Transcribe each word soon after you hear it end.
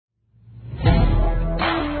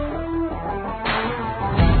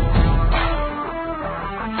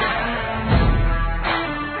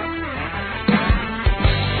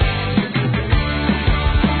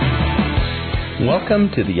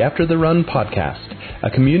Welcome to the After the Run podcast, a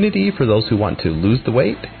community for those who want to lose the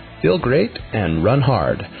weight, feel great, and run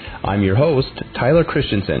hard. I'm your host, Tyler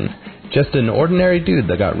Christensen, just an ordinary dude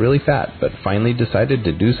that got really fat but finally decided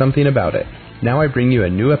to do something about it. Now I bring you a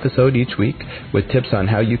new episode each week with tips on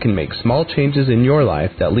how you can make small changes in your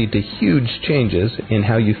life that lead to huge changes in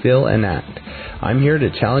how you feel and act. I'm here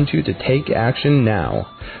to challenge you to take action now.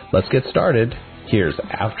 Let's get started. Here's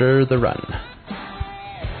After the Run.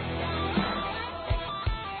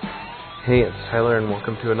 Hey, it's Tyler and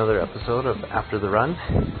welcome to another episode of After the Run.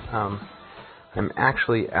 I'm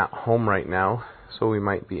actually at home right now, so we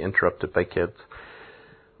might be interrupted by kids.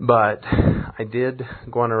 But I did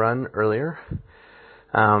go on a run earlier.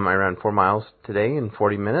 I ran 4 miles today in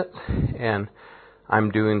 40 minutes, and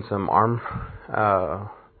I'm doing some arm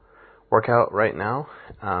workout right now.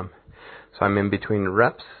 So I'm in between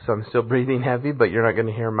reps, so I'm still breathing heavy, but you're not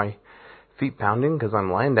going to hear my feet pounding because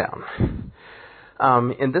I'm lying down.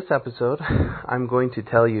 In this episode, I'm going to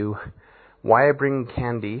tell you why I bring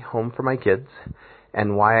candy home for my kids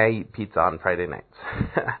and why I eat pizza on Friday nights.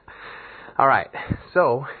 Alright,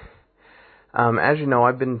 so, as you know,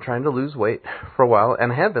 I've been trying to lose weight for a while,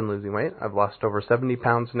 and I have been losing weight. I've lost over 70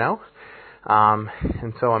 pounds now,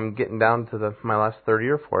 and so I'm getting down to my last 30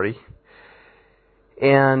 or 40,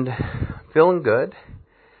 and feeling good,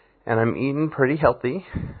 and I'm eating pretty healthy,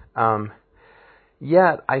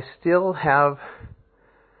 yet I still have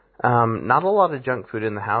not a lot of junk food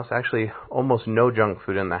in the house, actually almost no junk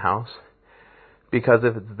food in the house, because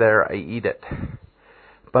if it's there, I eat it.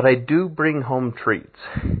 But I do bring home treats,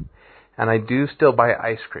 and I do still buy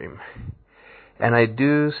ice cream, and I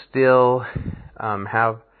do still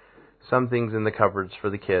have some things in the cupboards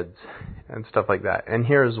for the kids and stuff like that. And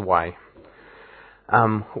here's why.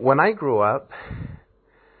 When I grew up,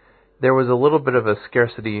 there was a little bit of a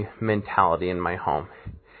scarcity mentality in my home.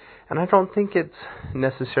 And I don't think it's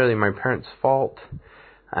necessarily my parents' fault.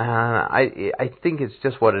 I think it's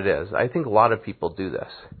just what it is. I think a lot of people do this,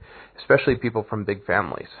 especially people from big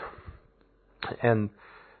families. And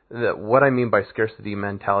what I mean by scarcity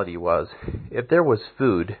mentality was, if there was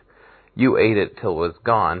food, you ate it till it was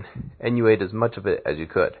gone, and you ate as much of it as you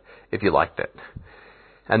could, if you liked it.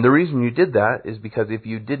 And the reason you did that is because if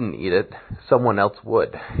you didn't eat it, someone else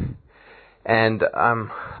would. And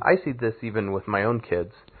I see this even with my own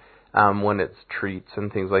kids, when it's treats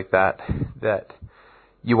and things like that, that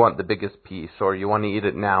you want the biggest piece, or you want to eat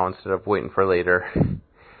it now instead of waiting for later.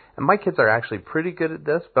 And my kids are actually pretty good at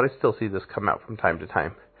this, but I still see this come out from time to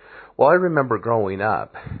time. Well, I remember growing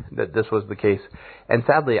up that this was the case, and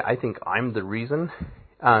sadly, I think I'm the reason.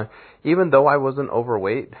 Even though I wasn't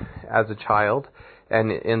overweight as a child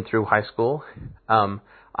and in through high school,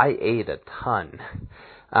 I ate a ton.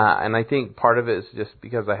 And I think part of it is just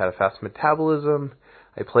because I had a fast metabolism.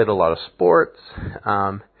 I played a lot of sports,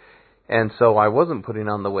 and so I wasn't putting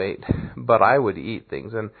on the weight, but I would eat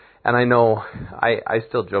things. And I know I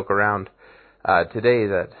still joke around today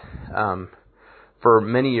that for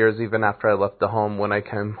many years, even after I left the home, when I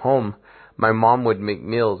came home, my mom would make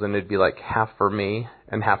meals, and it'd be like half for me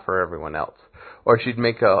and half for everyone else. Or she'd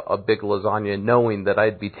make a big lasagna knowing that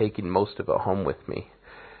I'd be taking most of it home with me.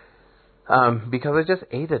 Because I just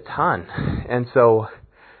ate a ton. And so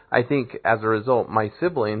I think as a result, my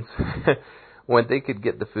siblings, when they could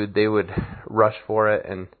get the food, they would rush for it,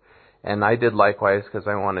 and I did likewise because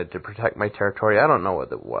I wanted to protect my territory. I don't know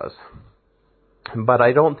what it was. But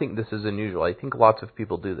I don't think this is unusual. I think lots of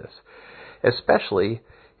people do this, especially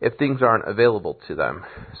if things aren't available to them.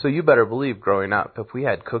 So you better believe growing up, if we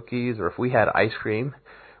had cookies or if we had ice cream,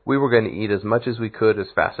 we were going to eat as much as we could as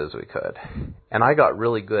fast as we could. And I got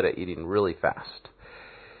really good at eating really fast.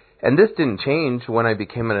 And this didn't change when I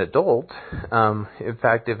became an adult. In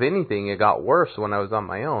fact, if anything, it got worse when I was on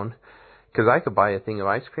my own, because I could buy a thing of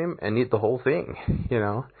ice cream and eat the whole thing, you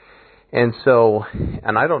know. And so,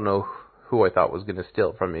 and I don't know who I thought was going to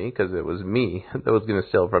steal from me, because it was me that was going to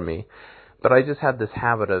steal from me. But I just had this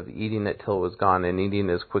habit of eating it till it was gone and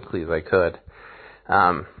eating as quickly as I could.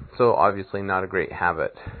 So obviously not a great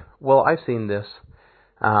habit. Well, I've seen this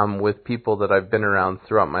with people that I've been around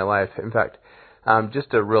throughout my life. In fact,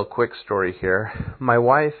 just a real quick story here. My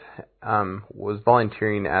wife was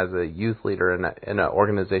volunteering as a youth leader in an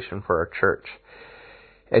organization for our church.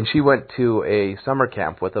 And she went to a summer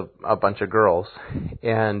camp with a bunch of girls.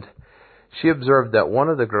 And she observed that one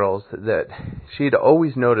of the girls, that she'd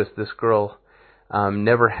always noticed this girl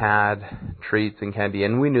never had treats and candy.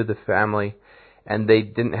 And we knew the family, and they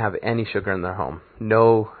didn't have any sugar in their home.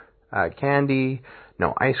 No candy,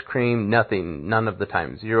 no ice cream, nothing, none of the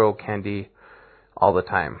time. Zero candy all the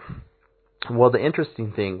time. Well, the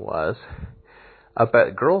interesting thing was, up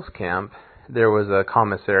at girls' camp, there was a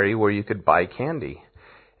commissary where you could buy candy.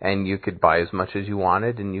 And you could buy as much as you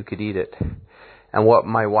wanted, and you could eat it. And what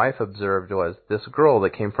my wife observed was this girl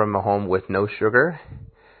that came from a home with no sugar,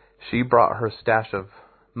 she brought her stash of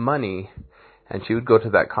money, and she would go to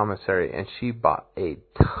that commissary, and she bought a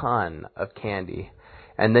ton of candy.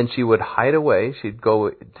 And then she would hide away. She'd go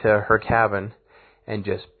to her cabin and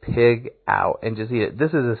just pig out and just eat it. This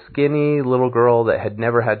is a skinny little girl that had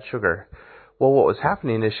never had sugar. Well, what was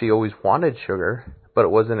happening is she always wanted sugar, but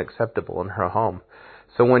it wasn't acceptable in her home.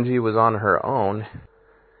 So when she was on her own,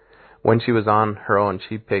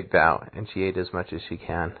 she pigged out and she ate as much as she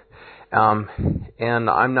can. And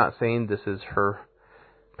I'm not saying this is her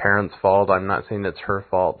parents' fault. I'm not saying it's her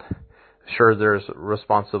fault. Sure, there's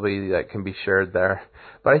responsibility that can be shared there.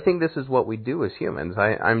 But I think this is what we do as humans.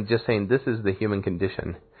 I'm just saying this is the human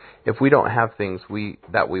condition. If we don't have things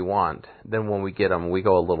that we want, then when we get them, we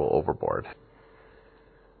go a little overboard.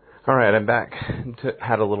 All right, I'm back.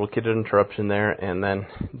 Had a little kid interruption there, and then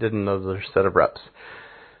did another set of reps.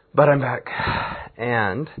 But I'm back,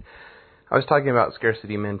 and I was talking about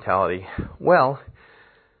scarcity mentality. Well,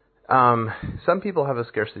 some people have a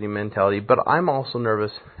scarcity mentality, but I'm also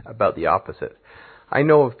nervous about the opposite. I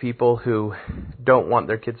know of people who don't want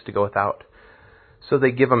their kids to go without, so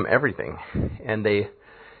they give them everything, and they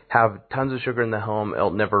have tons of sugar in the home.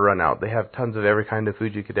 It'll never run out. They have tons of every kind of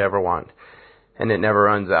food you could ever want, and it never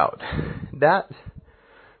runs out. That,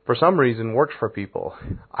 for some reason, works for people.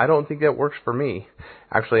 I don't think it works for me.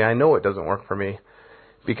 Actually, I know it doesn't work for me,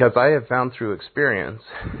 because I have found through experience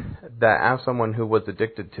that as someone who was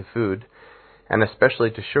addicted to food, and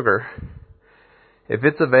especially to sugar, if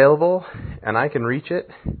it's available and I can reach it,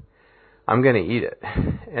 I'm going to eat it.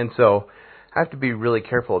 And so I have to be really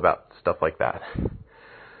careful about stuff like that.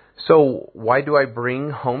 So why do I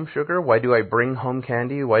bring home sugar? Why do I bring home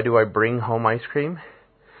candy? Why do I bring home ice cream?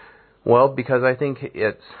 Well, because I think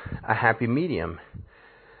it's a happy medium.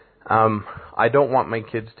 I don't want my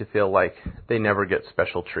kids to feel like they never get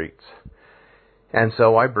special treats. And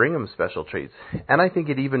so I bring them special treats. And I think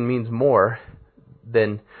it even means more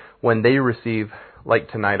than when they receive, like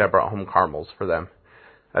tonight I brought home caramels for them.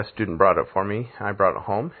 A student brought it for me. I brought it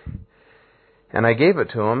home. And I gave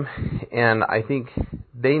it to them, and I think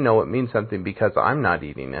they know it means something because I'm not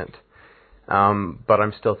eating it. But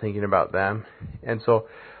I'm still thinking about them. And so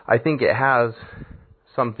I think it has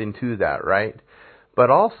something to that, right? But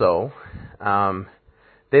also,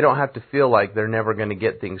 they don't have to feel like they're never going to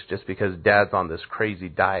get things just because Dad's on this crazy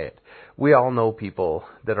diet. We all know people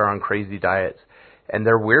that are on crazy diets, and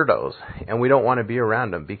they're weirdos, and we don't want to be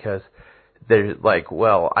around them because they're like,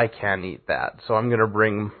 well, I can't eat that, so I'm going to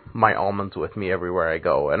bring my almonds with me everywhere I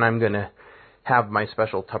go, and I'm going to have my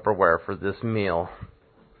special Tupperware for this meal.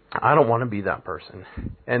 I don't want to be that person.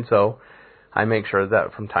 And so I make sure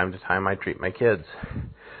that from time to time I treat my kids.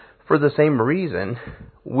 For the same reason,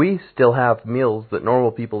 we still have meals that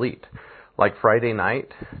normal people eat. Like Friday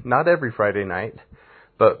night, not every Friday night,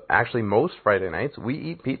 but actually most Friday nights, we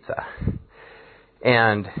eat pizza.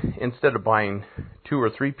 And instead of buying 2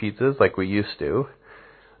 or 3 pizzas like we used to,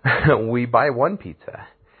 we buy 1 pizza.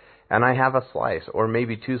 And I have a slice, or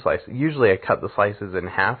maybe 2 slices. Usually I cut the slices in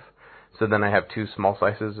half, so then I have 2 small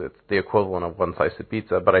slices. It's the equivalent of 1 slice of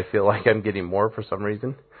pizza, but I feel like I'm getting more for some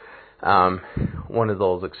reason. One of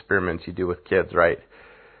those experiments you do with kids, right?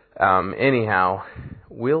 Anyhow,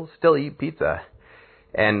 we'll still eat pizza.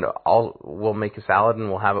 And we'll make a salad and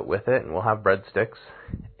we'll have it with it, and we'll have breadsticks.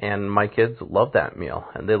 And my kids love that meal,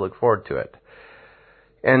 and they look forward to it.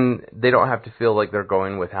 And they don't have to feel like they're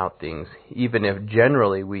going without things, even if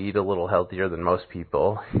generally we eat a little healthier than most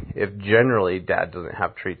people, if generally Dad doesn't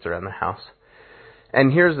have treats around the house.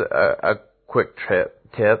 And here's a quick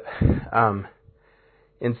tip.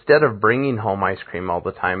 Instead of bringing home ice cream all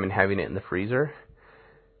the time and having it in the freezer,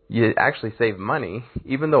 you actually save money,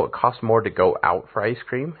 even though it costs more to go out for ice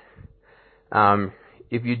cream.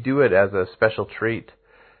 If you do it as a special treat,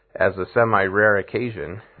 as a semi-rare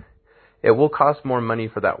occasion, it will cost more money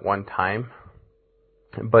for that one time,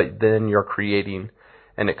 but then you're creating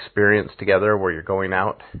an experience together where you're going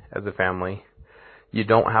out as a family. You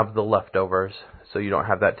don't have the leftovers, so you don't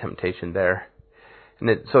have that temptation there.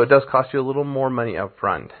 So it does cost you a little more money up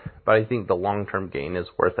front, but I think the long-term gain is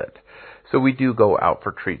worth it. So we do go out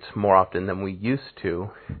for treats more often than we used to,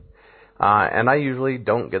 and I usually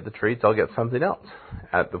don't get the treats. I'll get something else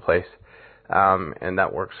at the place, and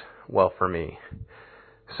that works well for me.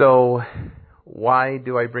 So why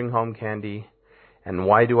do I bring home candy, and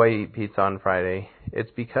why do I eat pizza on Friday? It's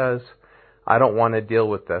because I don't want to deal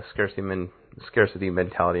with the scarcity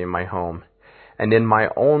mentality in my home. And in my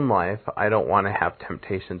own life, I don't want to have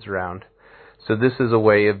temptations around. So this is a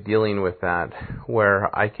way of dealing with that,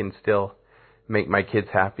 where I can still make my kids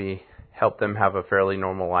happy, help them have a fairly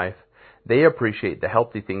normal life. They appreciate the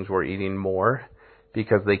healthy things we're eating more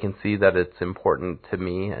because they can see that it's important to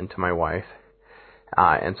me and to my wife.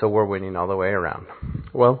 And so we're winning all the way around.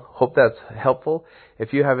 Well, hope that's helpful.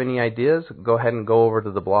 If you have any ideas, go ahead and go over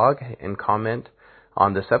to the blog and comment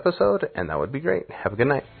on this episode, and that would be great. Have a good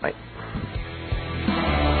night. Bye.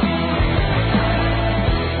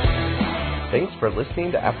 Thanks for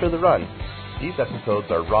listening to After the Run. These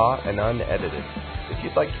episodes are raw and unedited. If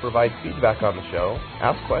you'd like to provide feedback on the show,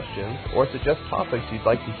 ask questions, or suggest topics you'd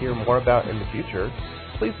like to hear more about in the future,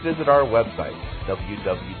 please visit our website,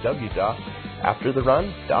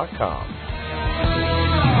 www.aftertherun.com.